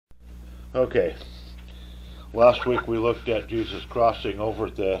Okay, last week we looked at Jesus crossing over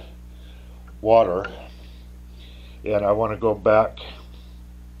the water, and I want to go back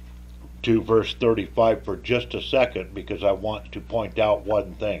to verse 35 for just a second because I want to point out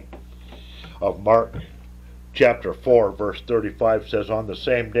one thing. Of Mark chapter 4, verse 35 says, "On the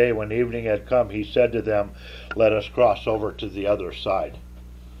same day when evening had come, he said to them, 'Let us cross over to the other side.'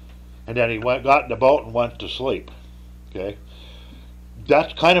 And then he got in the boat and went to sleep." Okay,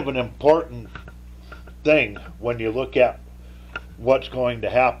 that's kind of an important thing when you look at what's going to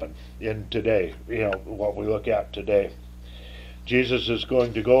happen in today, what we look at today. Jesus is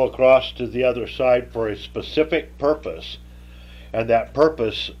going to go across to the other side for a specific purpose, and that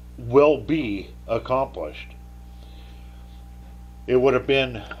purpose will be accomplished. It would have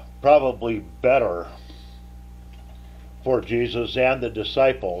been probably better for Jesus and the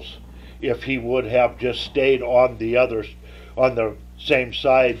disciples if he would have just stayed on the same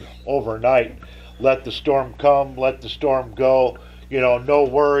side overnight. Let the storm come, let the storm go, no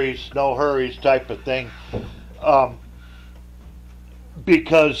worries, no hurries type of thing.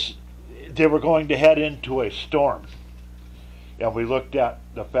 Because they were going to head into a storm. And we looked at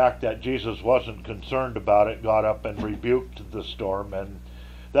the fact that Jesus wasn't concerned about it, got up and rebuked the storm, and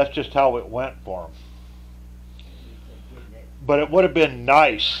that's just how it went for him. But it would have been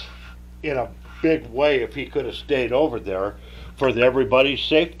nice in a big way if he could have stayed over there for everybody's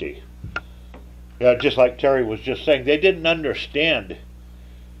safety. Just like Terry was just saying, they didn't understand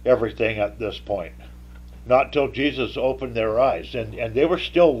everything at this point. Not till Jesus opened their eyes. And they were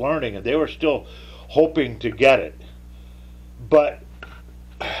still learning, and they were still hoping to get it. But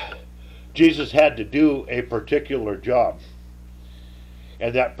Jesus had to do a particular job.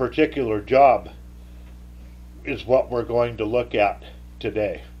 And that particular job is what we're going to look at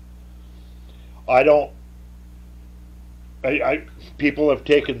today. People have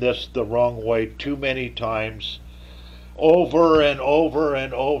taken this the wrong way too many times. Over and over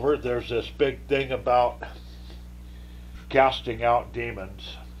and over, there's this big thing about casting out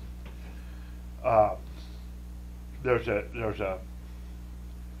demons. There's a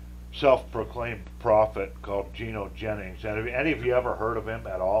self-proclaimed prophet called Geno Jennings. And have any of you ever heard of him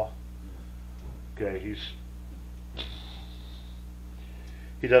at all? Okay,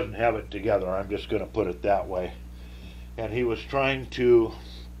 he doesn't have it together. I'm just going to put it that way. And he was trying to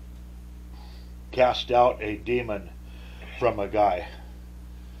cast out a demon from a guy.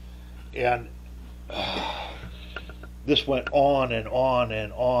 And this went on and on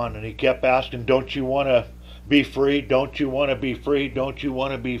and on. And he kept asking, "Don't you want to be free? Don't you want to be free? Don't you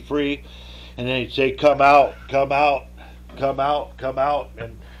want to be free?" And then he'd say, "Come out, come out, come out, come out."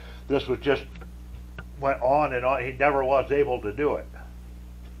 And this was just went on and on. He never was able to do it.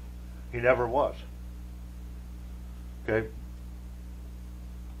 He never was. Okay.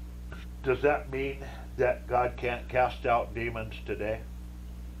 Does that mean that God can't cast out demons today?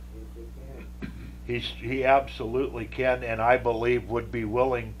 He absolutely can, and I believe would be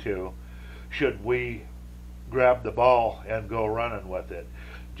willing to, should we grab the ball and go running with it.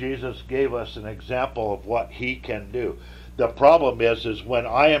 Jesus gave us an example of what he can do. The problem is when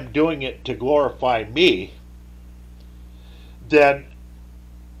I am doing it to glorify me, then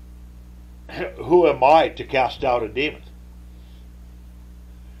who am I to cast out a demon?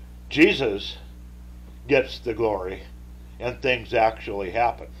 Jesus gets the glory, and things actually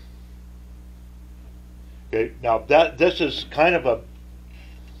happen. Okay, now this is kind of a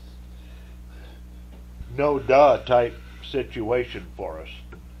no-duh type situation for us.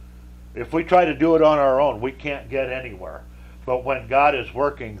 If we try to do it on our own, we can't get anywhere. But when God is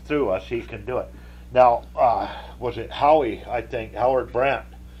working through us, he can do it. Now, was it Howard Brandt,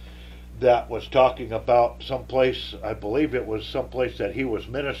 that was talking about someplace, I believe it was someplace that he was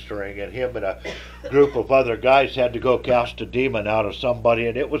ministering, and him and a group of other guys had to go cast a demon out of somebody,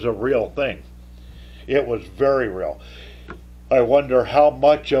 and it was a real thing. It was very real. I wonder how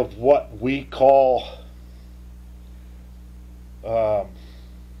much of what we call, I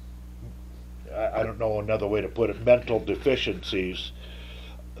don't know another way to put it, mental deficiencies,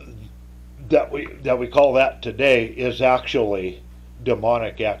 that we call that today is actually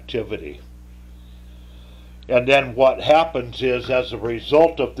demonic activity. And then what happens is, as a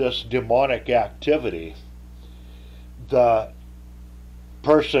result of this demonic activity, the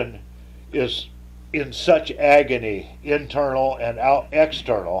person is in such agony, internal and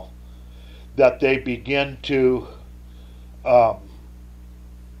external, that they begin to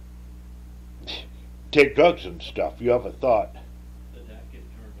take drugs and stuff. You have a thought? Did that get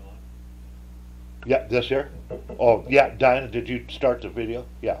turned on? Yeah, this here? Oh, yeah, Diana, did you start the video?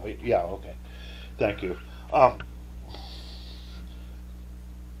 Yeah, okay. Thank you.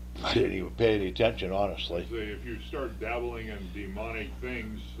 I didn't even pay any attention, honestly. Say, if you start dabbling in demonic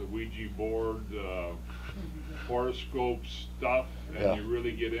things, the Ouija board, horoscope stuff, and Yeah. you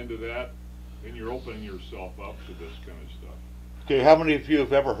really get into that, then you're opening yourself up to this kind of stuff. Okay, how many of you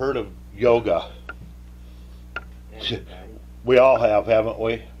have ever heard of yoga? We all have, haven't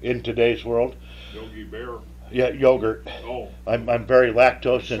we, in today's world? Yogi Bear. Yeah, yogurt. Oh, I'm very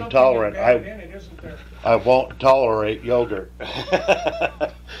lactose Something intolerant. embedded in it, isn't there? I won't tolerate yogurt.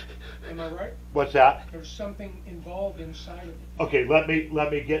 Am I right? What's that? There's something involved inside of it. Okay, let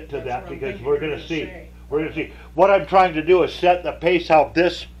me get to That's that what I'm because thinking we're you're going to gonna see. say. We're going to see. What I'm trying to do is set the pace how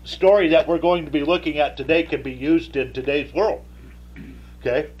this story that we're going to be looking at today can be used in today's world.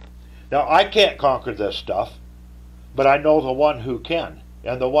 Okay? Now, I can't conquer this stuff, but I know the one who can,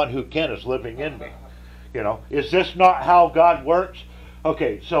 and the one who can is living in me. You know, is this not how God works?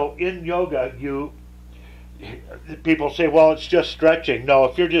 Okay, so in yoga, people say, well, it's just stretching. No,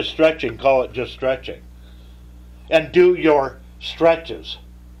 if you're just stretching, call it just stretching. And do your stretches.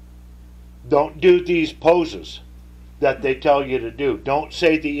 Don't do these poses that they tell you to do. Don't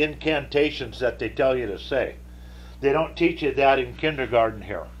say the incantations that they tell you to say. They don't teach you that in kindergarten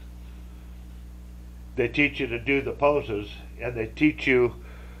here. They teach you to do the poses, and they teach you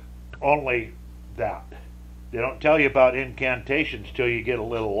only that. They don't tell you about incantations till you get a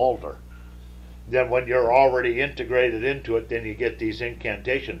little older. Then when you're already integrated into it, then you get these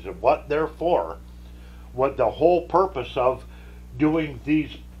incantations and what they're for, what the whole purpose of doing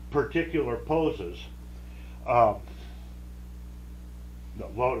these particular poses, the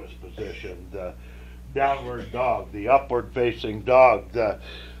lotus position, the downward dog, the upward facing dog, the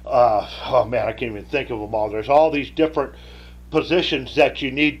oh man, I can't even think of them all. There's all these different positions that you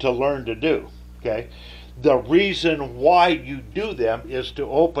need to learn to do. Okay, the reason why you do them is to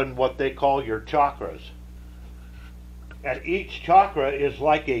open what they call your chakras, and each chakra is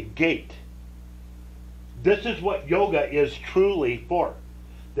like a gate. This is what yoga is truly for.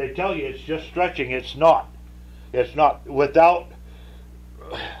 They tell you it's just stretching. It's not. It's not. Without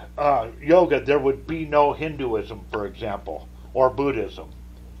yoga, there would be no Hinduism, for example, or Buddhism.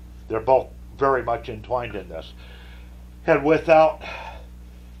 They're both very much entwined in this. And without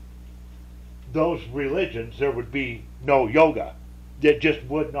those religions, there would be no yoga. It just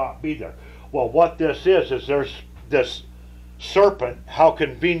would not be there. Well, what this is there's this serpent. How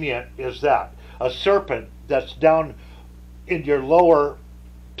convenient is that? A serpent that's down in your lower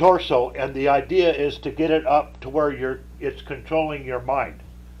torso, and the idea is to get it up to where it's controlling your mind.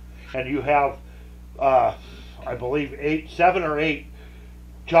 And you have, I believe, 7 or 8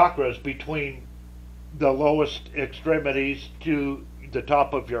 chakras between the lowest extremities to the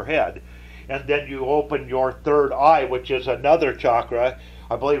top of your head. And then you open your third eye, which is another chakra.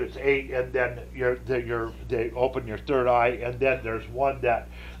 I believe it's 8, and then they open your third eye, and then there's one that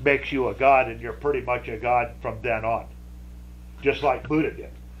makes you a god, and you're pretty much a god from then on. Just like Buddha did.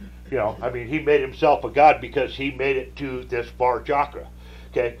 You know, I mean, he made himself a god because he made it to this bar chakra.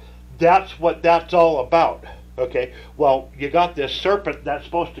 Okay, that's what that's all about. Okay, well, you got this serpent that's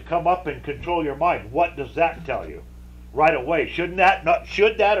supposed to come up and control your mind. What does that tell you? Right away, should that or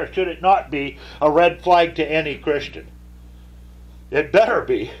should it not be a red flag to any Christian? It better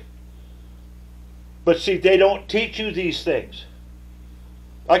be. But see, they don't teach you these things.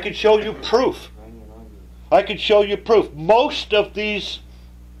 I can show you proof. I can show you proof. Most of these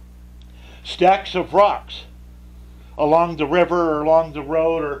stacks of rocks along the river or along the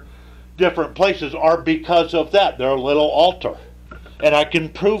road or different places are because of that. They're a little altar. And I can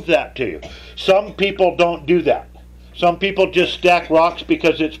prove that to you. Some people don't do that. Some people just stack rocks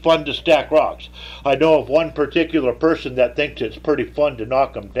because it's fun to stack rocks. I know of one particular person that thinks it's pretty fun to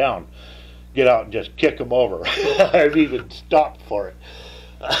knock them down. Get out and just kick them over. I've even stopped for it.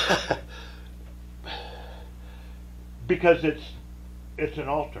 Because it's an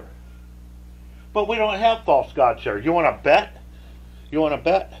altar. But we don't have false gods here. You want to bet? You want to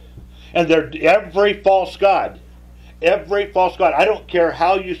bet? And every false god, I don't care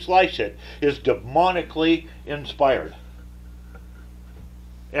how you slice it, is demonically inspired.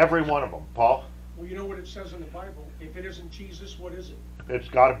 Every one of them, Paul. Well, you know what it says in the Bible? If it isn't Jesus, what is it? It's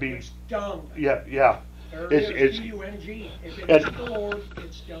got to be. It's dung. Yeah. There It's- it it's- is, D-U-N-G. If it it's- is the Lord,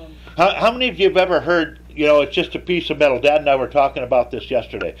 it's dung. How many of you have ever heard, it's just a piece of metal? Dad and I were talking about this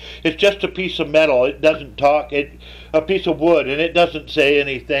yesterday. It's just a piece of metal. It doesn't talk. A piece of wood, and it doesn't say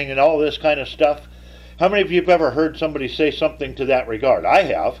anything and all this kind of stuff. How many of you have ever heard somebody say something to that regard? I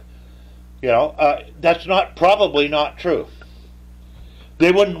have. That's probably not true.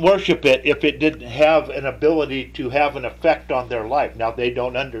 They wouldn't worship it if it didn't have an ability to have an effect on their life. Now, they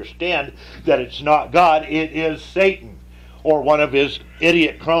don't understand that it's not God, it is Satan. or one of his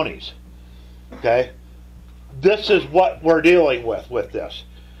idiot cronies. Okay? This is what we're dealing with this.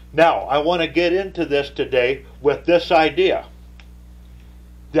 Now, I want to get into this today with this idea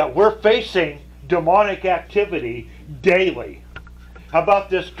that we're facing demonic activity daily. How about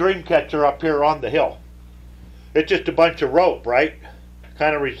this dream catcher up here on the hill? It's just a bunch of rope, right?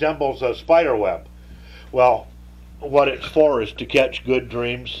 Kind of resembles a spider web. Well, what it's for is to catch good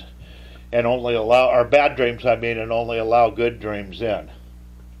dreams and only allow, or bad dreams, I mean, and only allow good dreams in.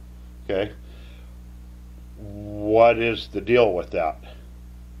 Okay? What is the deal with that?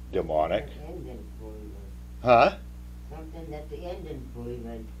 Demonic. Huh? Something that the ending for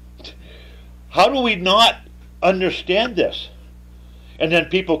even. How do we not understand this? And then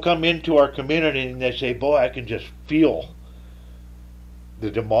people come into our community and they say, boy, I can just feel the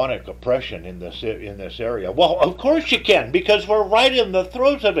demonic oppression in this area. Well, of course you can, because we're right in the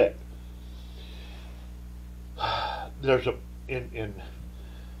throes of it. There's in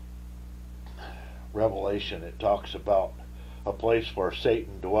Revelation, it talks about a place where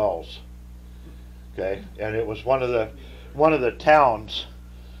Satan dwells. Okay, and it was one of the towns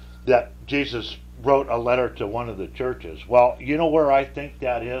that Jesus wrote a letter to one of the churches. Well, you know where I think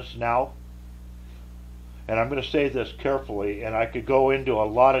that is now? And I'm going to say this carefully, and I could go into a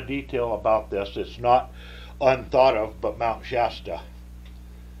lot of detail about this. It's not unthought of, but Mount Shasta.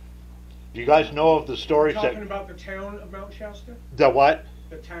 Do you guys know of the stories Talking that... about the town of Mount Shasta? The what?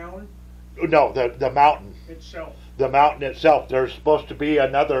 The town No, the mountain. itself. The mountain itself. There's supposed to be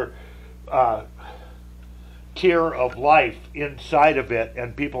another tier of life inside of it,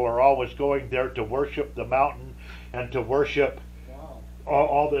 and people are always going there to worship the mountain and to worship Wow.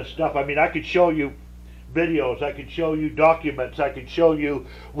 all this stuff. I mean, I could show you videos, I could show you documents, I could show you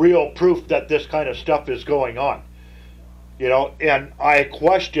real proof that this kind of stuff is going on. You know, and I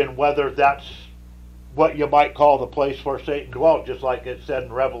question whether that's what you might call the place where Satan dwelt, just like it said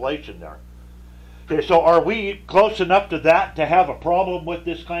in Revelation there. Okay, so are we close enough to that to have a problem with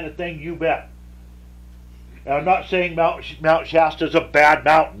this kind of thing? You bet. And I'm not saying Mount Shasta is a bad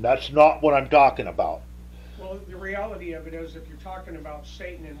mountain. That's not what I'm talking about. Well, the reality of it is, if you're talking about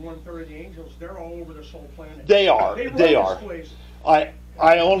Satan and 1/3 of the angels, they're all over this whole planet. They are. They run They this are. place. I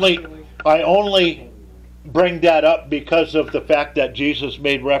only bring that up because of the fact that Jesus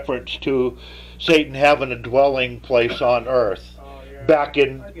made reference to Satan having a dwelling place on earth Oh, yeah. back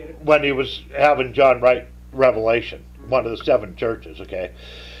in I get it. when he was having John write Revelation, one of the 7 churches, okay?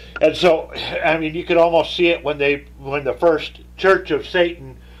 And so, I mean, you could almost see it when the first church of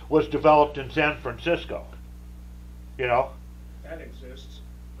Satan was developed in San Francisco. You know? That exists,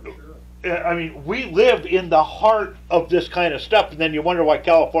 for sure. I mean, we live in the heart of this kind of stuff, and then you wonder why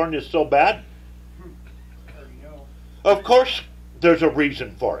California is so bad? I already know. Of course, there's a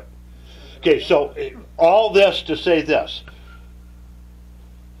reason for it. Okay, so all this to say this.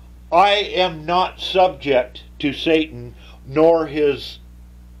 I am not subject to Satan nor his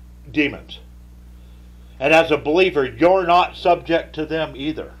demons. And as a believer, you're not subject to them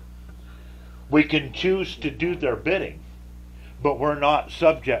either. We can choose to do their bidding, but we're not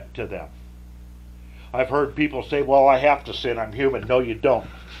subject to them. I've heard people say, well, I have to sin, I'm human. No, you don't.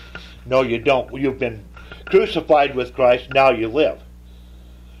 No, you don't. You've been crucified with Christ, now you live.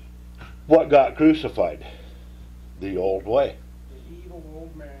 What got crucified? The old way. The evil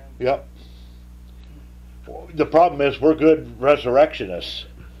old man. Yep. The problem is we're good resurrectionists.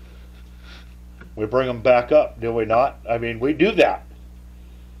 We bring them back up, do we not? I mean, we do that.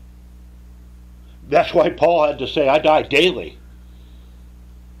 That's why Paul had to say, I die daily.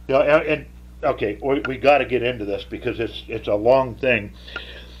 You know, and okay, we got to get into this because it's a long thing.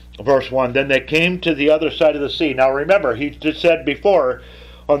 Verse 1, then they came to the other side of the sea. Now remember, he just said before,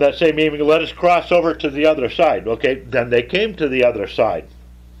 on that same evening, let us cross over to the other side. Okay, then they came to the other side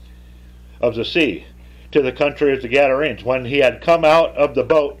of the sea, to the country of the Gadarenes. When he had come out of the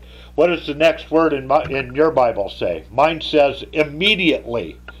boat, what does the next word in your Bible say? Mine says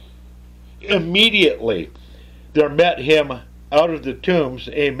immediately. Immediately there met him out of the tombs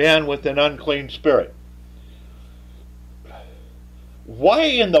a man with an unclean spirit. Why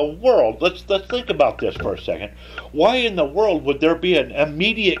in the world, let's think about this for a second. Why in the world would there be an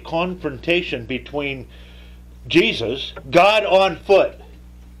immediate confrontation between Jesus, God on foot,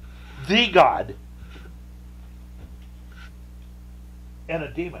 the God, and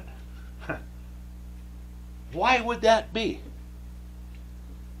a demon? Why would that be?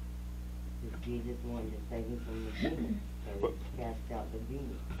 Because Jesus wanted to save him from the demons. So he cast out the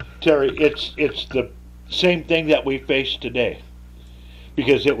demons. Terry, it's the same thing that we face today.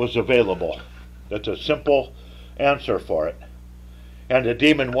 Because it was available. That's a simple answer for it. and the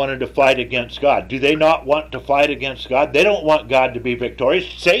demon wanted to fight against God. Do they not want to fight against God? They don't want God to be victorious.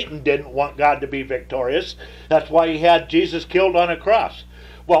 Satan didn't want God to be victorious. That's why he had Jesus killed on a cross.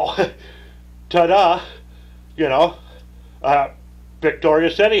 Well, ta-da,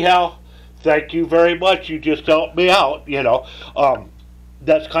 victorious anyhow. Thank you very much. You just helped me out,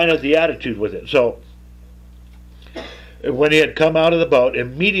 That's kind of the attitude with it. So, when he had come out of the boat,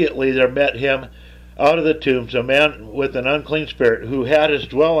 immediately there met him out of the tombs a man with an unclean spirit, who had his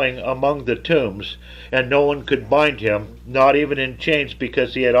dwelling among the tombs, and no one could bind him, not even in chains,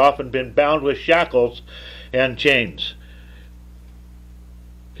 because he had often been bound with shackles and chains.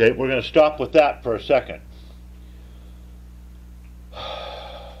 Okay, we're going to stop with that for a second.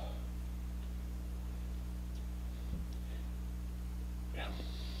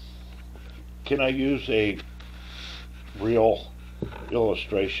 Can I use a real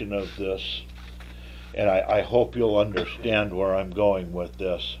illustration of this? And I hope you'll understand where I'm going with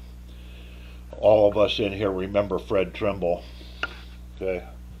this. All of us in here remember Fred Trimble. Okay?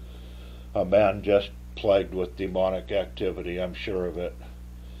 A man just plagued with demonic activity, I'm sure of it.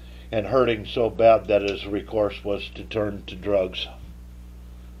 And hurting so bad that his recourse was to turn to drugs.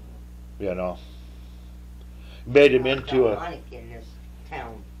 Made him into a... demonic in this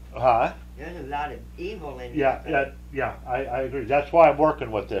town. Huh? There's a lot of evil in this Yeah, I agree. That's why I'm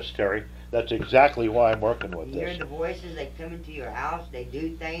working with this, Terry. That's exactly why I'm working with You hear this. the voices, they come into your house, they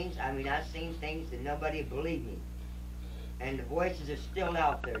do things. I mean, I've seen things that nobody believed me. And the voices are still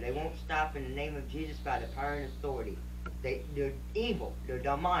out there. They won't stop in the name of Jesus by the power and authority. They're evil. They're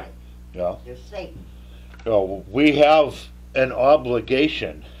demonic. Yeah. They're Satan. We have an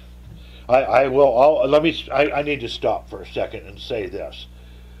obligation. I need to stop for a second and say this.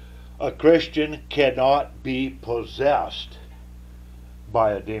 A Christian cannot be possessed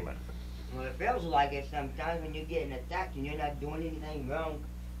by a demon. Well, it feels like it sometimes when you're getting attacked and you're not doing anything wrong.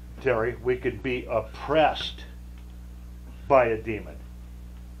 Terry, we could be oppressed by a demon.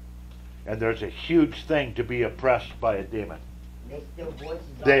 And there's a huge thing to be oppressed by a demon. They steal voices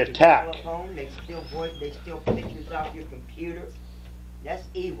They off attack. your telephone. They steal pictures off your computer. That's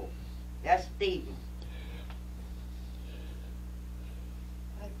evil. That's thieving.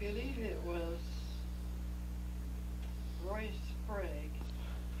 I believe it was Roy Sprague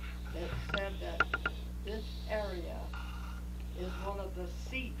that said that this area is one of the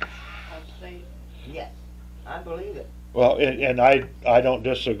seats of Satan. Yes, I believe it. Well, and I don't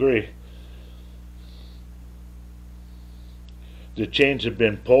disagree. The chains have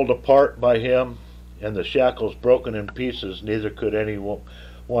been pulled apart by him, and the shackles broken in pieces. Neither could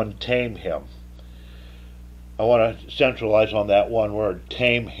anyone tame him. I want to centralize on that one word,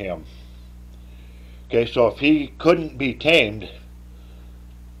 tame him. Okay, so if he couldn't be tamed,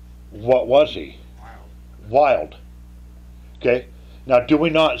 what was he? Wild. Okay, now do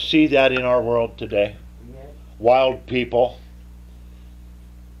we not see that in our world today? Yes. Wild people.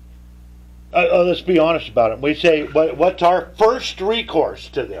 Let's be honest about it. We say, what's our first recourse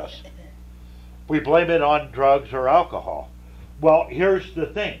to this? We blame it on drugs or alcohol. Well, here's the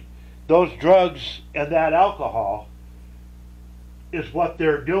thing. Those drugs and that alcohol is what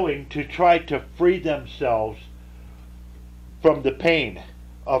they're doing to try to free themselves from the pain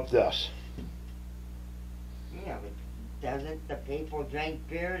of this. Yeah, but doesn't the people drink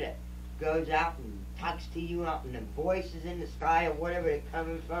beer that goes out and talks to you out in the voices in the sky or whatever they're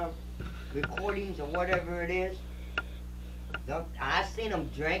coming from? Recordings or whatever it is. I seen them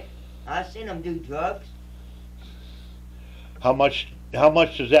drink. I seen them do drugs. How much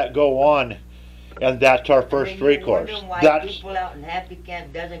does that go on? And that's our first recourse. You wonder why That's people out in Happy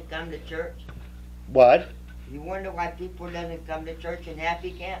Camp doesn't come to church? what? You wonder why people doesn't come to church in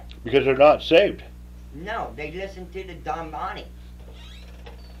Happy Camp? Because they're not saved. No, they listen to the demonic.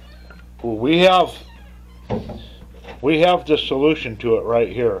 Well, we have the solution to it right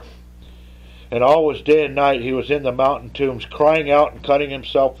here. And always day and night he was in the mountain tombs, crying out and cutting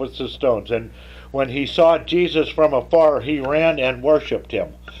himself with the stones. And when he saw Jesus from afar, he ran and worshipped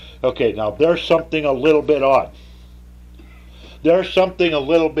him. Okay, now there's something a little bit odd. There's something a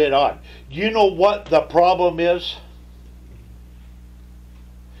little bit odd. You know what the problem is?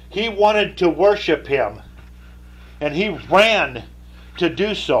 He wanted to worship him, and he ran to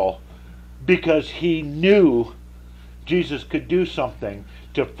do so because he knew Jesus could do something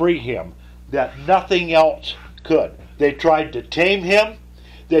to free him that nothing else could. They tried to tame him.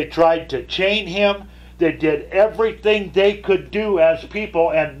 They tried to chain him. They did everything they could do as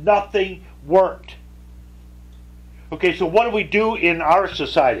people, and nothing worked. Okay, so what do we do in our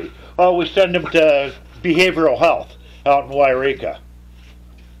society? Well, we send them to behavioral health out in Wairika.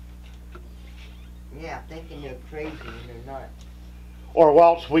 Yeah, thinking they're crazy when they're not. Or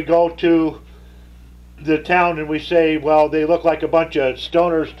else we go to the town and we say, well, they look like a bunch of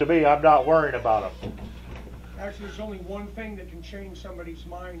stoners to me, I'm not worrying about them. Actually, there's only one thing that can change somebody's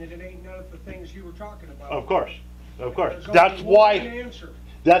mind, and it ain't none of the things you were talking about. Of course, of course. There's only That's one why, answer.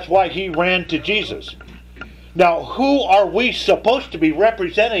 that's why he ran to Jesus. Now, who are we supposed to be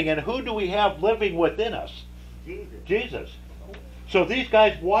representing, and who do we have living within us? Jesus. Jesus. So these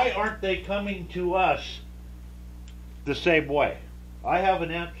guys, why aren't they coming to us the same way? I have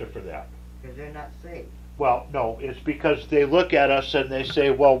an answer for that. Because they're not saved. Well, no, it's because they look at us and they say,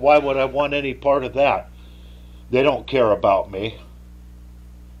 well, why would I want any part of that? They don't care about me.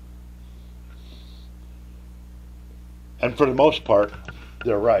 And for the most part,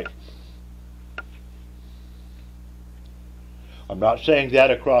 they're right. I'm not saying that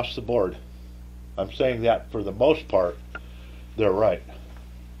across the board. I'm saying that for the most part, they're right.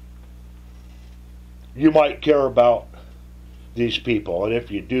 You might care about these people, and if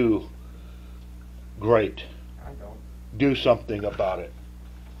you do, great. I don't. Do something about it.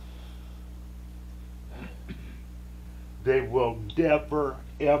 They will never,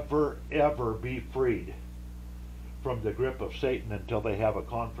 ever, ever be freed from the grip of Satan until they have a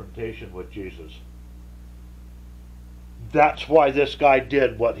confrontation with Jesus. That's why this guy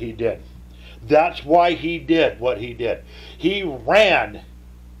did what he did. That's why he did what he did. He ran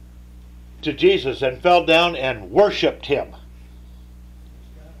to Jesus and fell down and worshiped him.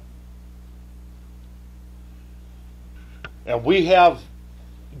 And we have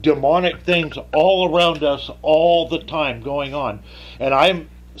demonic things all around us all the time going on. And I'm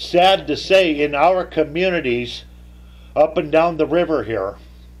sad to say, in our communities up and down the river here,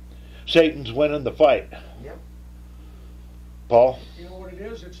 Satan's winning the fight. Yep. Paul? You know what it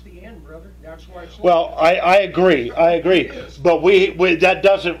is? It's the end, brother. That's why it's Well, I agree. But we that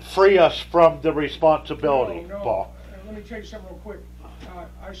doesn't free us from the responsibility, No. Paul. Let me tell you something real quick.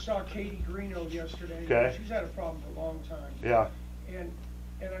 I saw Katie Greeno yesterday. Okay. She's had a problem for a long time. Yeah. And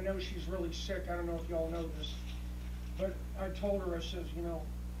I know she's really sick. I don't know if y'all know this. But I told her, I says, you know,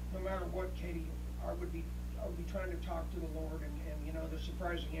 no matter what, Katie, I would be trying to talk to the Lord. And you know, the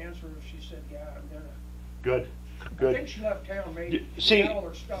surprising answer is she said, yeah, I'm going to. Good. I think she left town, maybe. See, all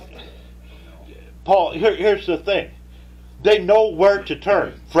her stuff with her. You know. Paul, here's the thing. They know where to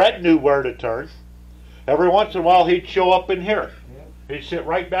turn. Fred knew where to turn. Every once in a while he'd show up in here. He'd sit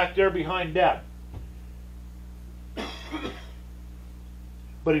right back there behind Dad.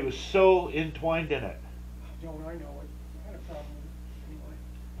 But he was so entwined in it. Don't I know it? I had a problem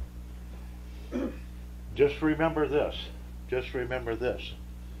with it anyway. Just remember this. Just remember this.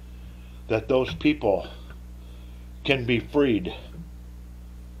 That those people can be freed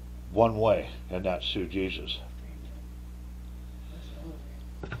one way, and that's through Jesus.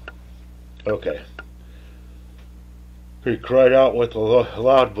 Okay. He cried out with a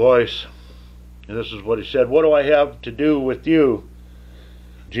loud voice, and this is what he said, "What do I have to do with you,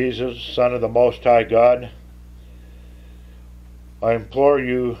 Jesus, Son of the Most High God? I implore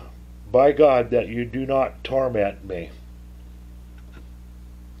you, by God, that you do not torment me."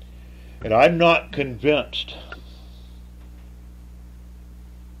 And I'm not convinced.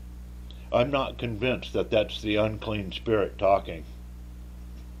 I'm not convinced that that's the unclean spirit talking.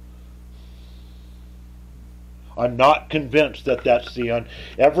 I'm not convinced that that's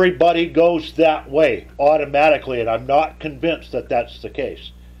everybody goes that way automatically, and I'm not convinced that that's the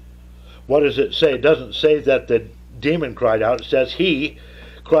case. What does it say? It doesn't say that the demon cried out. It says he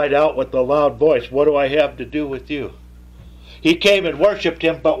cried out with a loud voice, "What do I have to do with you?" He came and worshipped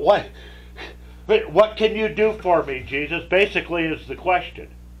him, but what? What can you do for me, Jesus? Basically is the question.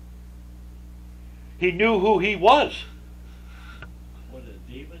 He knew who he was. Would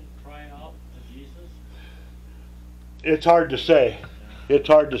a demon cry out to Jesus? It's hard to say. It's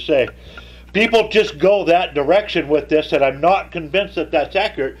hard to say. People just go that direction with this, and I'm not convinced that that's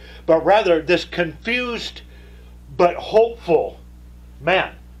accurate, but rather this confused but hopeful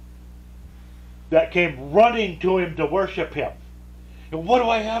man that came running to him to worship him. And what do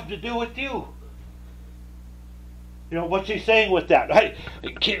I have to do with you? You know, what's he saying with that?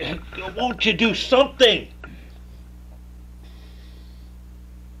 Won't you do something?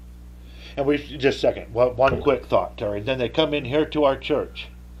 And we just a second, one quick thought, Terry. Then they come in here to our church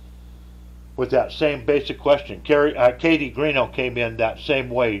with that same basic question. Katie Greeno came in that same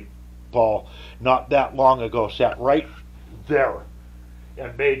way, Paul, not that long ago, sat right there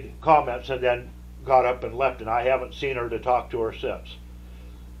and made comments and then got up and left, and I haven't seen her to talk to her since,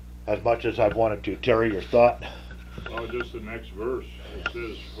 as much as I've wanted to. Terry, your thought? Well, just the next verse. It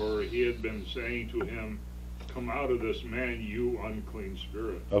says, "For he had been saying to him, 'Come out of this man, you unclean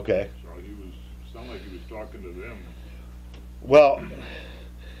spirit.'" Okay. So he was, sounded like he was talking to them. Well,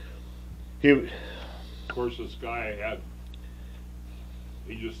 he, Of course, this guy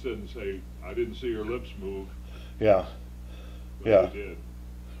he just didn't say, I didn't see your lips move, yeah. but Yeah. he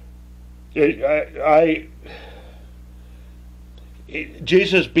did.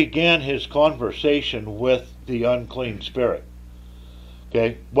 Jesus began his conversation with the unclean spirit.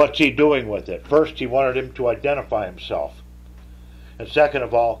 Okay, what's he doing with it? First, he wanted him to identify himself. And second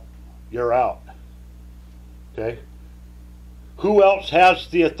of all, you're out. Okay? Who else has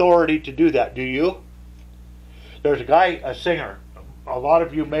the authority to do that? Do you? There's a guy, a singer. A lot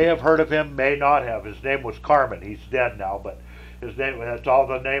of you may have heard of him, may not have. His name was Carmen. He's dead now, but his name, that's all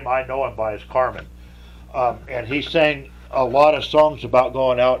the name I know him by is Carmen. And he sang a lot of songs about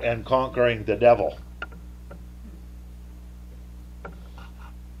going out and conquering the devil.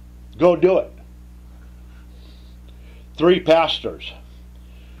 Go do it. 3 pastors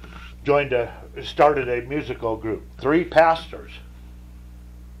started a musical group. 3 pastors.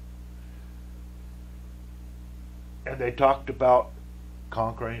 And they talked about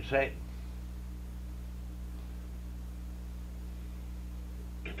conquering Satan.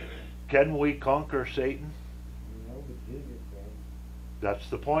 Can we conquer Satan? No, but Jesus said. That's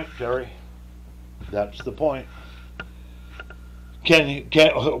the point, Terry. That's the point.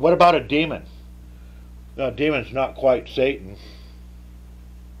 What about a demon? No, a demon's not quite Satan.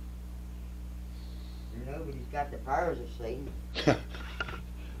 No, but he's got the powers of Satan.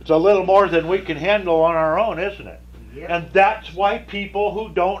 It's a little more than we can handle on our own, isn't it? Yep. And that's why people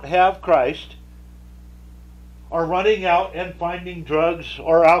who don't have Christ are running out and finding drugs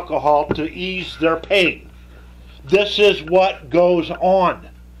or alcohol to ease their pain. This is what goes on.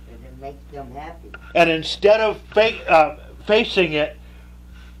 And it makes them happy. And instead of facing it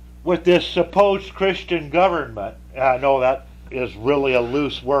with this supposed Christian government, I know that is really a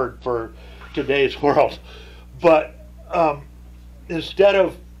loose word for today's world, but instead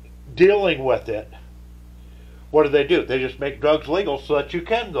of dealing with it, what do? They just make drugs legal so that you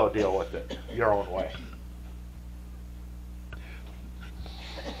can go deal with it your own way.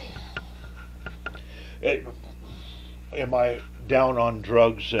 Am I down on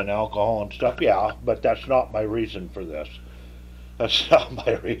drugs and alcohol and stuff? Yeah, but that's not my reason for this. That's not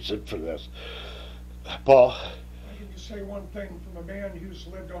my reason for this. Paul? I can just say one thing from a man who's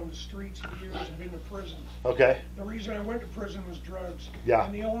lived on the streets for years and been to prison. Okay. The reason I went to prison was drugs. Yeah.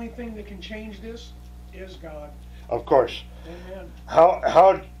 And the only thing that can change this is God. Of course. Amen.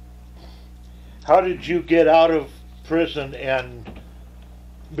 How did you get out of prison and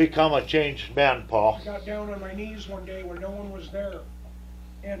become a changed man, Paul? I got down on my knees one day when no one was there.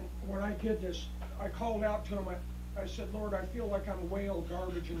 And when I did this, I called out to him. I said, Lord, I feel like I'm a whale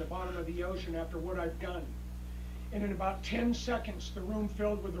garbage in the bottom of the ocean after what I've done. And in about 10 seconds, the room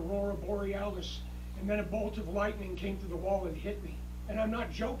filled with aurora borealis, and then a bolt of lightning came through the wall and hit me. And I'm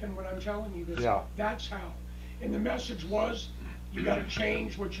not joking when I'm telling you this. Yeah. That's how. And the message was, you got to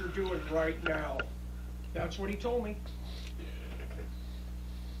change what you're doing right now. That's what he told me.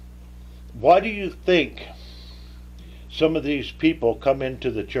 Why do you think some of these people come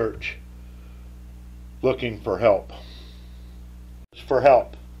into the church looking for help? It's for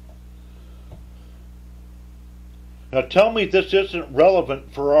help. Now tell me this isn't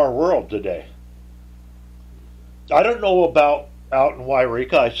relevant for our world today. I don't know about out in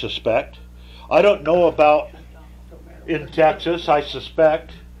Wairika, I suspect. I don't know about in Texas, I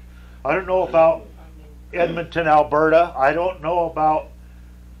suspect. I don't know about Edmonton, Alberta. I don't know about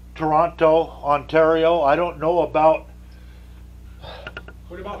Toronto, Ontario. I don't know about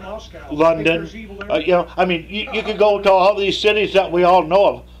What about Moscow? London. Think there's evil there? I mean, you could go to all these cities that we all know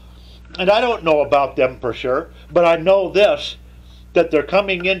of, and I don't know about them for sure, but I know this, that they're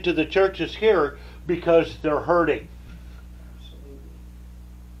coming into the churches here because they're hurting.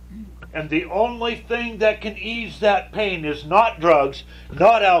 And the only thing that can ease that pain is not drugs,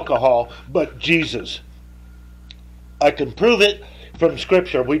 not alcohol, but Jesus. I can prove it from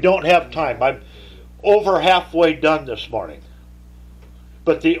Scripture. We don't have time. I'm over halfway done this morning.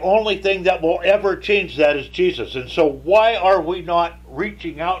 But the only thing that will ever change that is Jesus. And so why are we not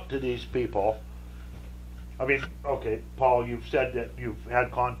reaching out to these people? I mean, okay, Paul, you've said that you've had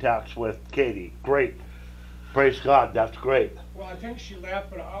contacts with Katie. Great. Praise God. That's great. Well, I think she left,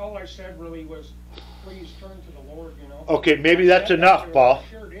 but all I said really was, please turn to the Lord, you know. Okay, maybe I that's said that enough, to her. Paul. I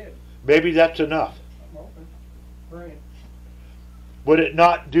sure did. Maybe that's enough. I'm open. Praying. Would it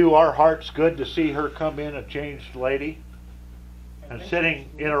not do our hearts good to see her come in a changed lady I and think sitting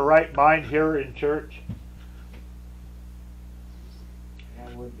she's- in her right mind here in church?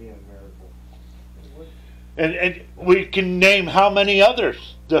 That would be a miracle. It would And we can name how many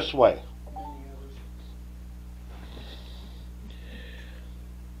others this way. be many others.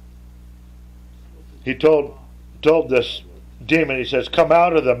 he told this demon, he says, "Come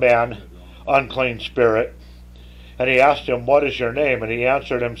out of the man, unclean spirit." And he asked him, "What is your name?" And he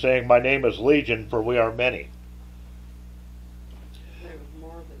answered him, saying, "My name is Legion, for we are many." There was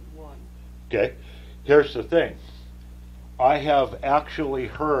more than one. Okay, here's the thing. I have actually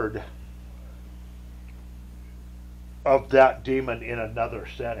heard of that demon in another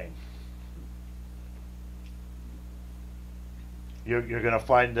setting. You're going to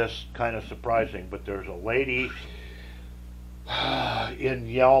find this kind of surprising, but there's a lady in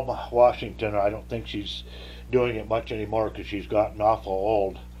Yelm, Washington. I don't think she's doing it much anymore because she's gotten awful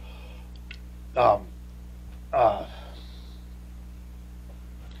old.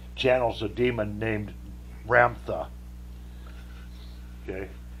 Channels a demon named Ramtha. Okay,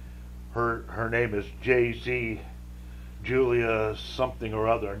 her name is J.Z. Julia something or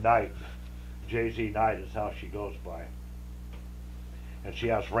other Knight. J.Z. Knight is how she goes by. And she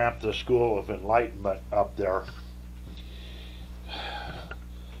has Ramtha School of Enlightenment up there.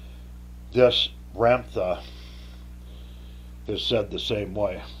 This Ramtha is said the same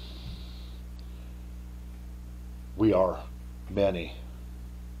way. We are many.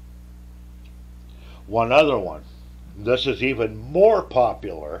 One other one. This is even more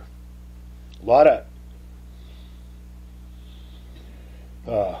popular. A lot of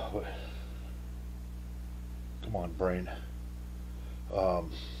come on, brain. Oh,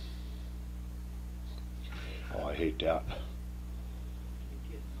 I hate that.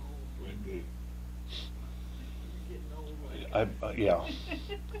 Wendy. Yeah.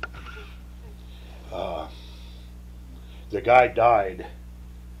 The guy died,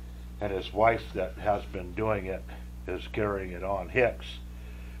 and his wife that has been doing it is carrying it on. Hicks.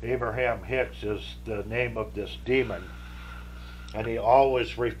 Abraham Hicks is the name of this demon, and he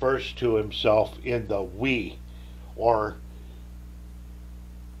always refers to himself in the we, or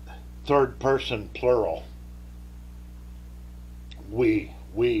third person plural. We.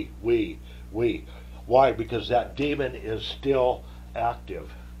 Why? Because that demon is still active.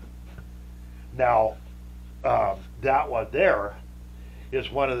 Now, that one there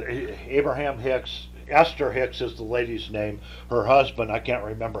is one of the, Abraham Hicks, Esther Hicks is the lady's name. Her husband, I can't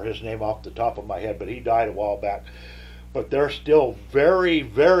remember his name off the top of my head, but he died a while back. But they're still very,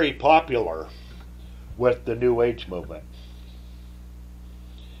 very popular with the New Age movement.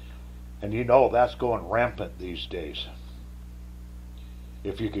 And you know that's going rampant these days.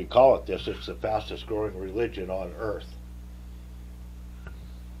 If you could call it this, it's the fastest growing religion on earth.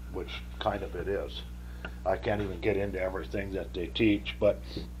 Which kind of it is. I can't even get into everything that they teach, but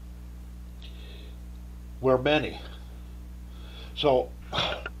we're many. So,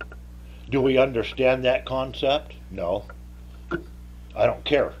 do we understand that concept? No. I don't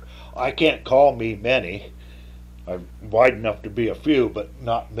care. I can't call me many. I'm wide enough to be a few, but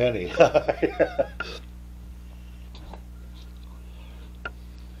not many.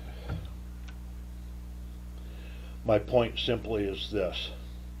 My point simply is this.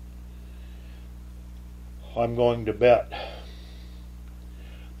 I'm going to bet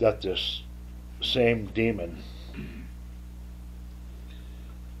that this same demon,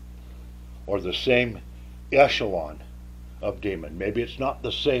 or the same echelon of demon, maybe it's not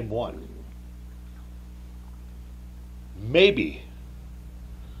the same one, maybe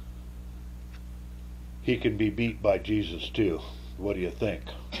he can be beat by Jesus too. What do you think?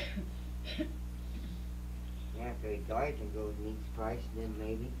 After he dies and goes and meets Christ, then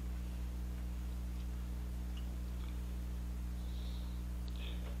maybe.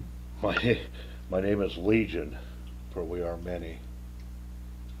 My name is Legion, for we are many.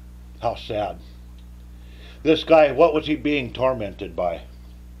 How sad. This guy, what was he being tormented by?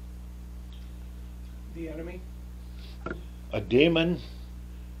 The enemy? A demon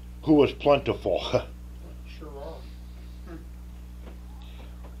who was plentiful. Sure are.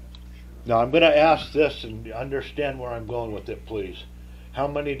 Now I'm going to ask this and understand where I'm going with it, please. How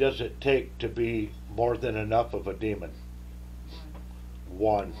many does it take to be more than enough of a demon?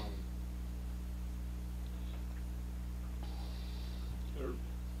 One.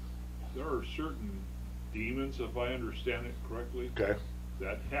 There are certain demons, if I understand it correctly, Okay.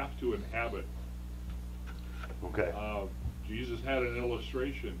 that have to inhabit. Okay. Jesus had an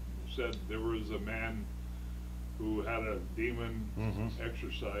illustration. Said there was a man who had a demon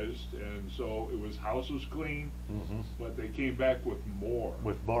exorcised, and so his house was clean, but they came back with more.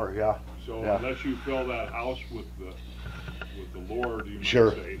 With more, yeah. So yeah. unless you fill that house with the Lord, you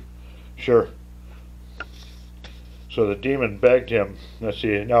Sure. might say. Sure. So the demon begged him. Let's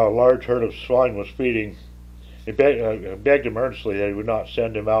see. Now a large herd of swine was feeding. He begged him earnestly that he would not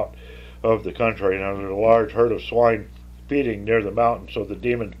send him out of the country. Now there was a large herd of swine feeding near the mountain. So the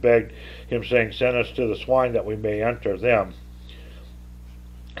demons begged him, saying, "Send us to the swine that we may enter them."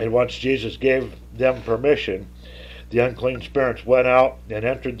 And once Jesus gave them permission, the unclean spirits went out and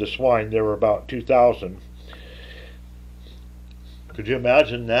entered the swine. There were about 2,000. Could you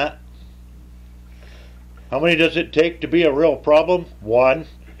imagine that? How many does it take to be a real problem? One.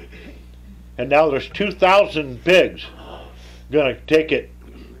 And now there's 2,000 pigs going to take it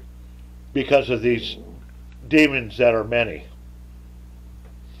because of these demons that are many.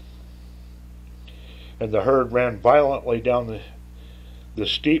 And the herd ran violently down the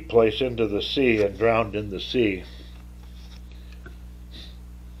steep place into the sea and drowned in the sea.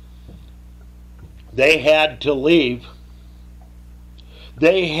 They had to leave.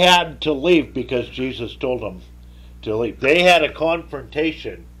 They had to leave because Jesus told them to leave. They had a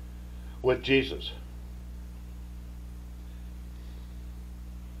confrontation with Jesus.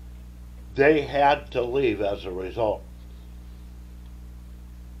 They had to leave as a result.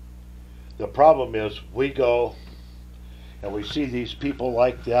 The problem is we go and we see these people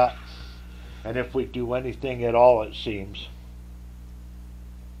like that, and if we do anything at all, it seems,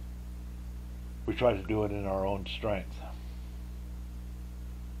 we try to do it in our own strength.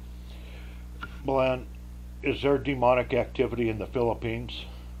 Milan, is there demonic activity in the Philippines?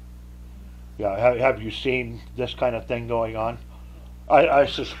 Yeah, have you seen this kind of thing going on? I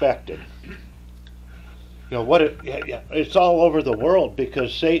suspected. You know what? It's all over the world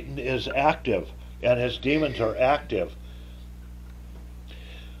because Satan is active and his demons are active.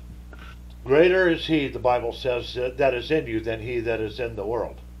 Greater is he, the Bible says, that is in you than he that is in the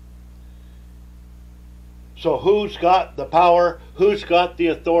world. So who's got the power, who's got the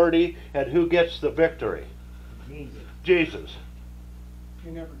authority, and who gets the victory? Jesus.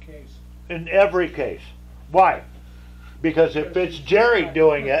 In every case. In every case. Why? Because if it's Jerry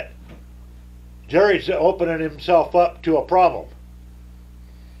doing it, Jerry's opening himself up to a problem.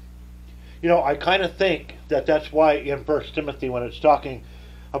 You know, I kind of think that that's why in 1 Timothy, when it's talking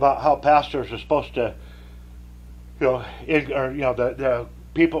about how pastors are supposed to, the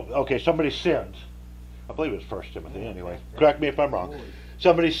people, okay, somebody sins. I believe it's 1 Timothy anyway. Correct me if I'm wrong.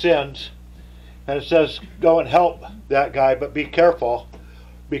 Somebody sins, and it says, go and help that guy, but be careful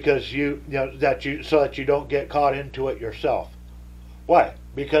because so that you don't get caught into it yourself. Why?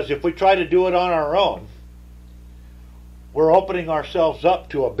 Because if we try to do it on our own, we're opening ourselves up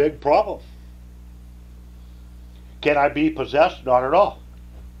to a big problem. Can I be possessed? Not at all.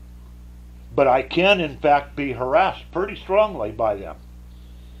 But I can, in fact, be harassed pretty strongly by them.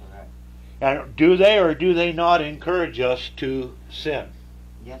 And do they or do they not encourage us to sin?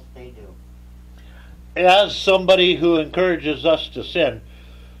 Yes, they do. As somebody who encourages us to sin,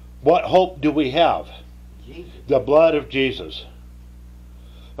 what hope do we have? Jesus. The blood of Jesus.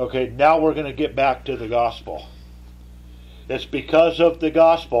 Okay, now we're going to get back to the gospel. It's because of the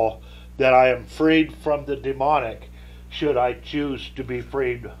gospel that I am freed from the demonic, should I choose to be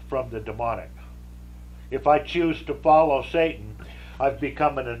freed from the demonic. If I choose to follow Satan, I've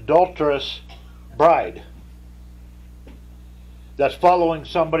become an adulterous bride that's following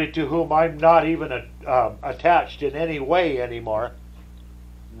somebody to whom I'm not even attached in any way anymore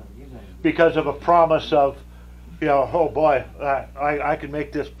because of a promise of, oh boy, I can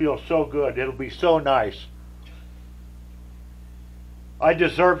make this feel so good. It'll be so nice. I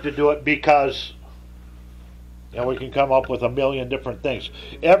deserve to do it because, and we can come up with a million different things.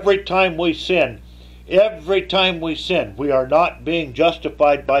 Every time we sin, we are not being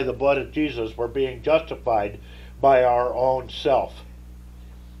justified by the blood of Jesus. We're being justified by our own self.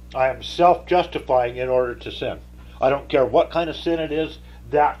 I am self-justifying in order to sin. I don't care what kind of sin it is,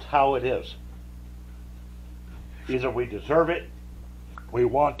 that's how it is. Either we deserve it, we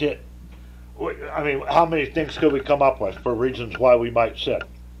want it. I mean, how many things could we come up with for reasons why we might sin?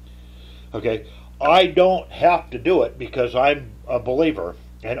 Okay, I don't have to do it because I'm a believer.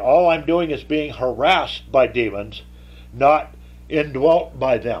 And all I'm doing is being harassed by demons, not indwelt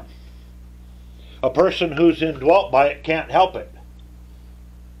by them. A person who's indwelt by it can't help it.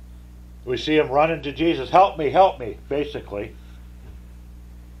 We see him running to Jesus, help me, basically.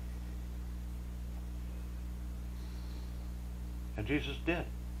 And Jesus did.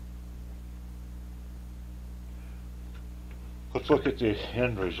 Let's look at the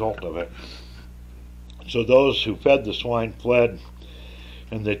end result of it. So those who fed the swine fled,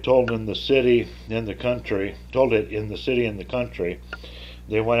 and they told it in the city and the country.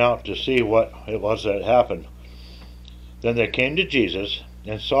 They went out to see what it was that happened. Then they came to Jesus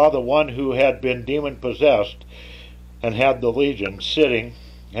and saw the one who had been demon-possessed and had the legion sitting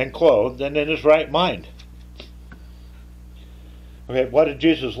and clothed and in his right mind. Okay, what did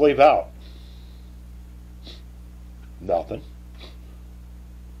Jesus leave out? Nothing.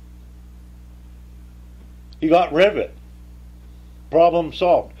 He got rid of it. Problem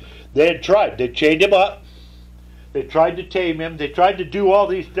solved. They had tried. They chained him up. They tried to tame him. They tried to do all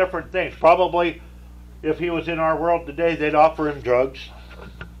these different things. Probably, if he was in our world today, they'd offer him drugs.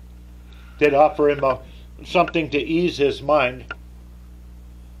 They'd offer him something to ease his mind.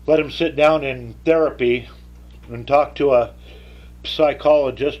 Let him sit down in therapy and talk to a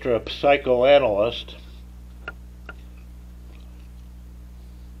psychologist or a psychoanalyst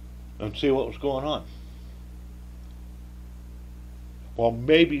and see what was going on. Well,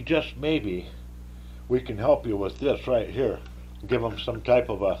 maybe, just maybe, we can help you with this right here. Give them some type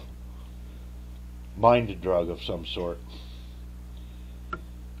of a mind drug of some sort. I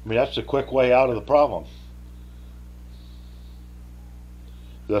mean, that's a quick way out of the problem.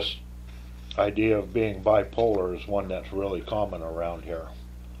 This idea of being bipolar is one that's really common around here.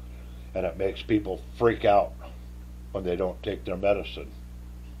 And it makes people freak out when they don't take their medicine.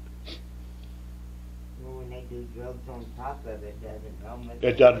 Well, when they do drugs on top of it, doesn't help much.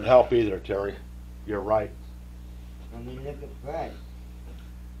 It doesn't help either, Terry. You're right. I mean, look at Fred.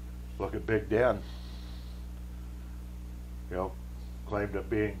 Look at Big Dan. You know, claimed of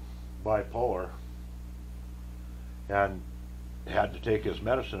being bipolar and had to take his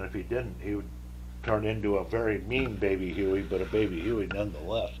medicine. If he didn't, he would turn into a very mean baby Huey, but a baby Huey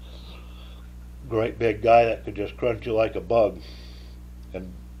nonetheless. Great big guy that could just crunch you like a bug.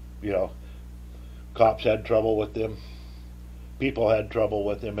 And, you know, cops had trouble with him. People had trouble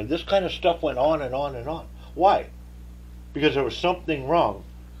with him. And this kind of stuff went on and on and on. Why? Because there was something wrong.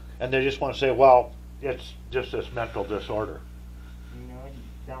 And they just want to say, well, it's just this mental disorder. You know, it's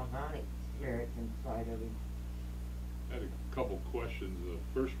demonic spirits inside of him. I had a couple questions.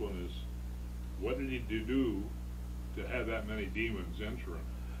 The first one is, what did he do to have that many demons enter him?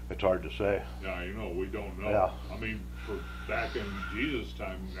 It's hard to say. Yeah, you know, we don't know. Yeah. I mean, for back in Jesus'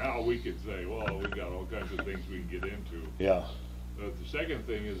 time, now we could say, well, we got all kinds of things we can get into. Yeah. The second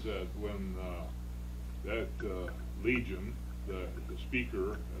thing is that when that Legion, the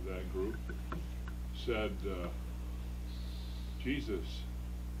speaker of that group, said, Jesus,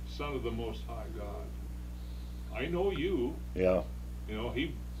 Son of the Most High God, I know you. Yeah. You know,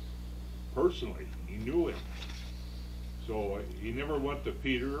 he personally, he knew it. So he never went to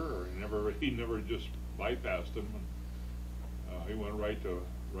Peter, or he never just bypassed him. And, he went right to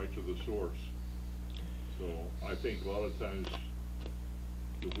the source. So I think a lot of times,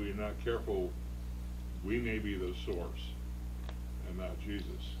 if we're not careful, we may be the source and not Jesus.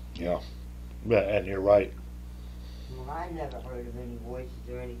 Yeah. Yeah, and you're right. Well, I never heard of any voices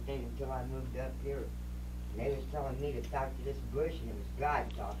or anything until I moved up here. And they was telling me to talk to this bush, and it was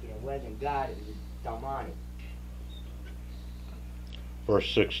God talking. It wasn't God, it was demonic.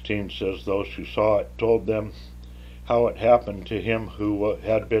 Verse 16 says, those who saw it told them how it happened to him who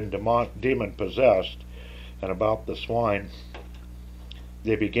had been demon-possessed, and about the swine.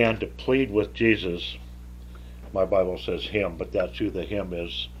 They began to plead with Jesus. My Bible says him, but that's who the him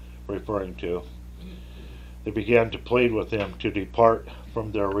is referring to. They began to plead with him to depart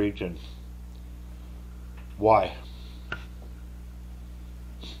from their region. Why?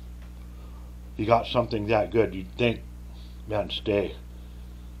 You got something that good, you'd think, man, stay.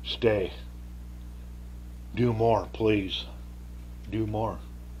 Do more, please. Do more.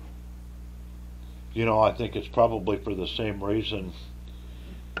 You know, I think it's probably for the same reason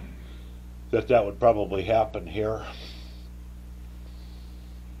that would probably happen here.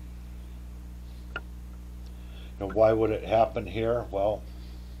 And why would it happen here? Well,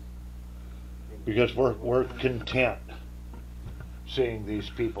 because we're content seeing these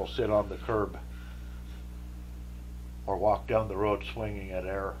people sit on the curb or walk down the road swinging at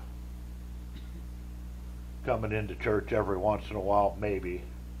air, coming into church every once in a while, maybe.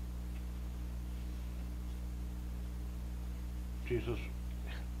 Jesus,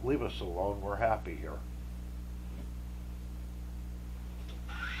 leave us alone. We're happy here.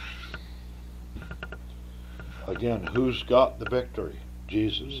 Again, who's got the victory?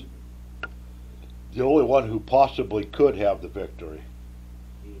 Jesus. The only one who possibly could have the victory.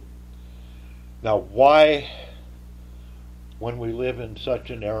 Now, why, when we live in such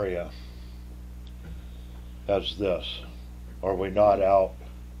an area as this, are we not out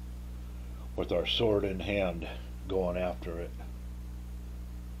with our sword in hand going after it?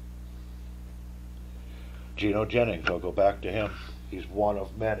 Gino Jennings, I'll go back to him. He's one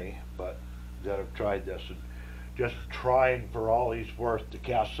of many, but that have tried this, and just trying for all he's worth to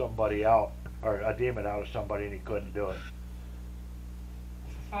cast somebody out, or a demon out of somebody, and he couldn't do it.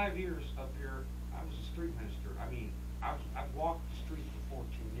 For 5 years up here, I was a street minister. I mean, I've walked the street for 14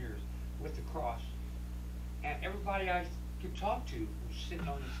 years with the cross. and everybody I could talk to was sitting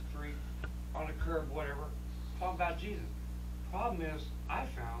on the street, on the curb, whatever, talking about Jesus. Problem is, I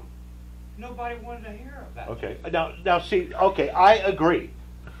found nobody wanted to hear about it. Okay, now see, okay, I agree,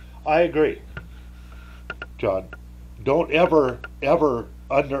 John. Don't ever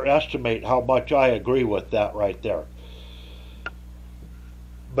underestimate how much I agree with that right there.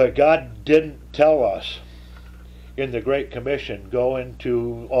 But God didn't tell us in the Great Commission, go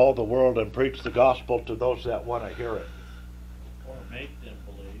into all the world and preach the gospel to those that want to hear it. Or make them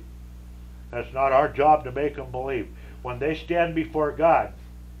believe. That's not our job to make them believe. When they stand before God,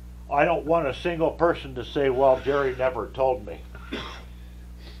 I don't want a single person to say, well, Jerry never told me.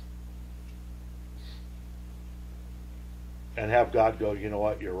 And have God go, you know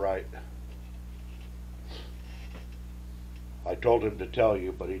what, you're right. I told him to tell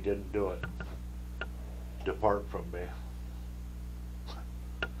you, but he didn't do it. Depart from me.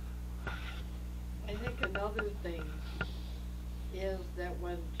 I think another thing is that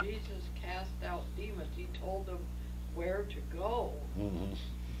when Jesus cast out demons, he told them where to go. Mm-hmm.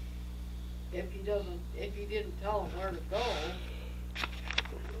 If he didn't tell them where to go,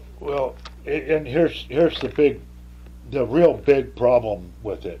 Well, and here's the real big problem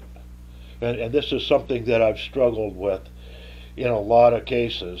with it, and this is something that I've struggled with in a lot of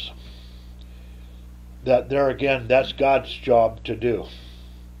cases. That there again, that's God's job to do.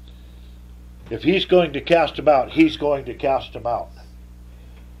 If he's going to cast them out, he's going to cast them out.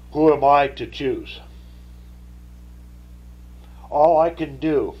 Who am I to choose? All I can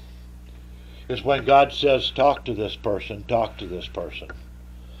do is when God says, talk to this person, talk to this person.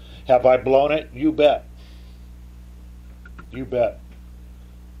 Have I blown it? You bet. You bet.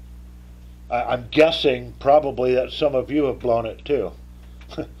 I'm guessing probably that some of you have blown it too.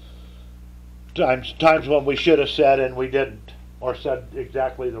 Times when we should have said and we didn't, or said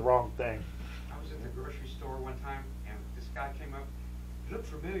exactly the wrong thing. I was at the grocery store one time, and this guy came up, he looked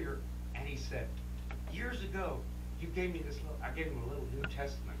familiar, and he said, years ago, you gave me this little, I gave him a little New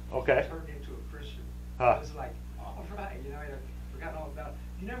Testament. Okay. He turned into a Christian. Huh. I was like, all right, you know, I forgot all about it.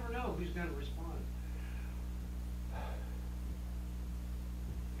 You never know who's going to respond.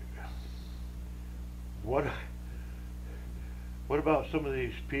 What about some of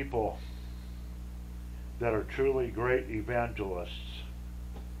these people that are truly great evangelists?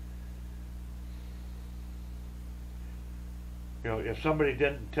 You know, if somebody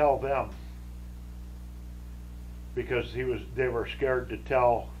didn't tell them because they were scared to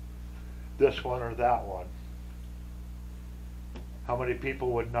tell this one or that one, how many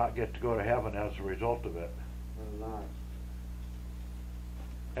people would not get to go to heaven as a result of it? A lot.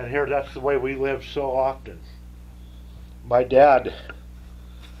 And here, that's the way we live so often. My dad,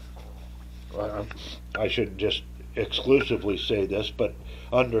 I shouldn't just exclusively say this, but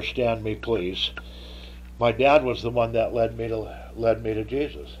understand me, please. My dad was the one that led me to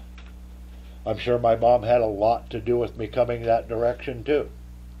Jesus. I'm sure my mom had a lot to do with me coming that direction too.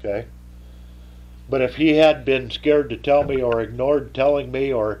 Okay? But if he had been scared to tell me, or ignored telling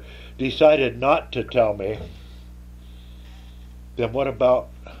me, or decided not to tell me, then what about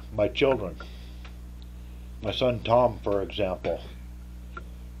my children? My son Tom, for example,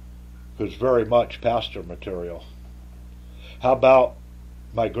 who's very much pastor material. How about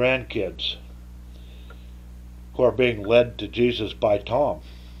my grandkids, who are being led to Jesus by Tom?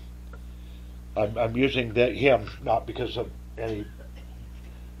 I'm using him not because of any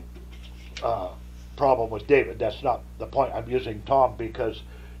problem with David. That's not the point. I'm using Tom because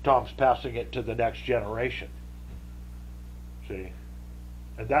Tom's passing it to the next generation. See?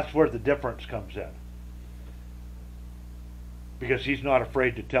 And that's where the difference comes in. Because he's not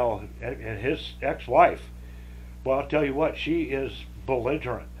afraid to tell, and his ex-wife, well, I'll tell you what, she is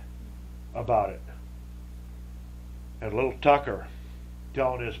belligerent about it. And little Tucker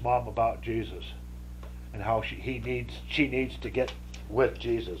telling his mom about Jesus and how she needs to get with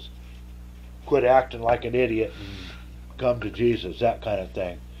Jesus. Quit acting like an idiot and come to Jesus, that kind of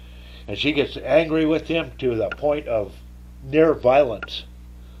thing. And she gets angry with him to the point of near violence.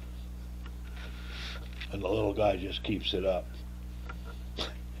 And the little guy just keeps it up.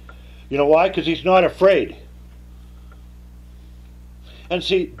 You know why? Because he's not afraid. And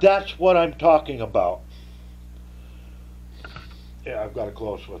see, that's what I'm talking about. Yeah, I've got to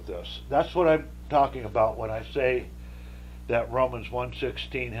close with this. That's what I'm talking about when I say that Romans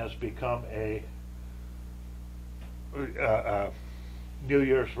 1:16 has become a New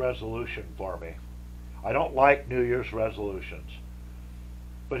Year's resolution for me. I don't like New Year's resolutions.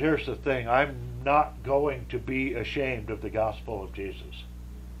 But here's the thing, I'm not going to be ashamed of the gospel of Jesus.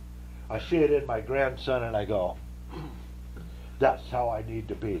 I see it in my grandson and I go, that's how I need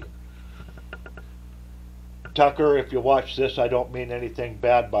to be. Tucker, if you watch this, I don't mean anything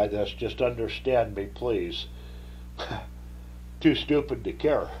bad by this. Just understand me, please. Too stupid to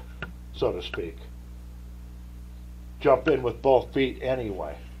care, so to speak. Jump in with both feet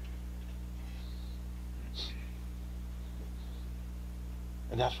anyway.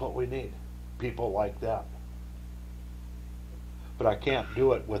 And that's what we need. People like that. But I can't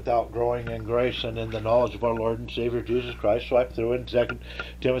do it without growing in grace and in the knowledge of our Lord and Savior Jesus Christ. So I threw in 2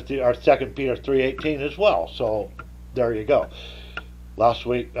 Peter 3:18 as well. So there you go. Last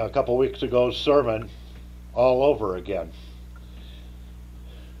week, a couple weeks ago's sermon, all over again.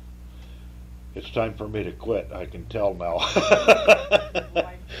 It's time for me to quit. I can tell now.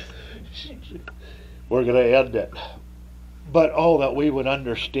 We're going to end it. But oh, that we would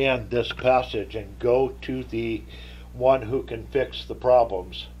understand this passage and go to the one who can fix the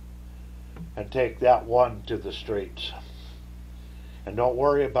problems and take that one to the streets. And don't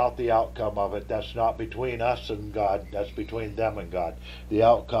worry about the outcome of it. That's not between us and God. That's between them and God. The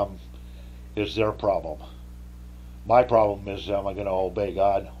outcome is their problem. My problem is, am I going to obey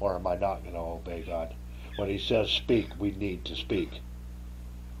God or am I not going to obey God? When he says speak, we need to speak.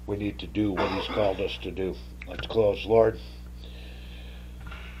 We need to do what he's called us to do. Let's close. Lord,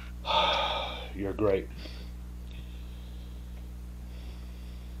 you're great.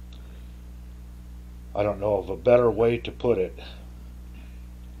 I don't know of a better way to put it,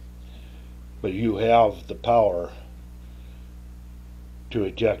 but you have the power to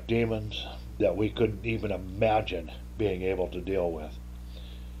eject demons that we couldn't even imagine being able to deal with.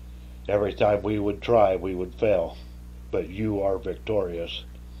 Every time we would try, we would fail, but you are victorious.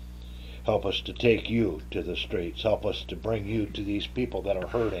 Help us to take you to the streets. Help us to bring you to these people that are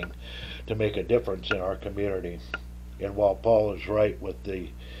hurting, to make a difference in our community. And while Paul is right with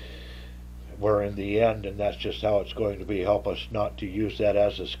we're in the end, and that's just how it's going to be. Help us not to use that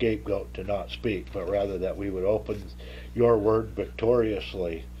as a scapegoat to not speak, but rather that we would open your word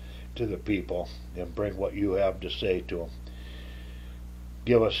victoriously to the people and bring what you have to say to them.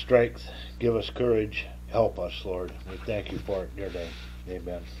 Give us strength, give us courage, help us, Lord. We thank you for it in your name.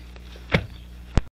 Amen.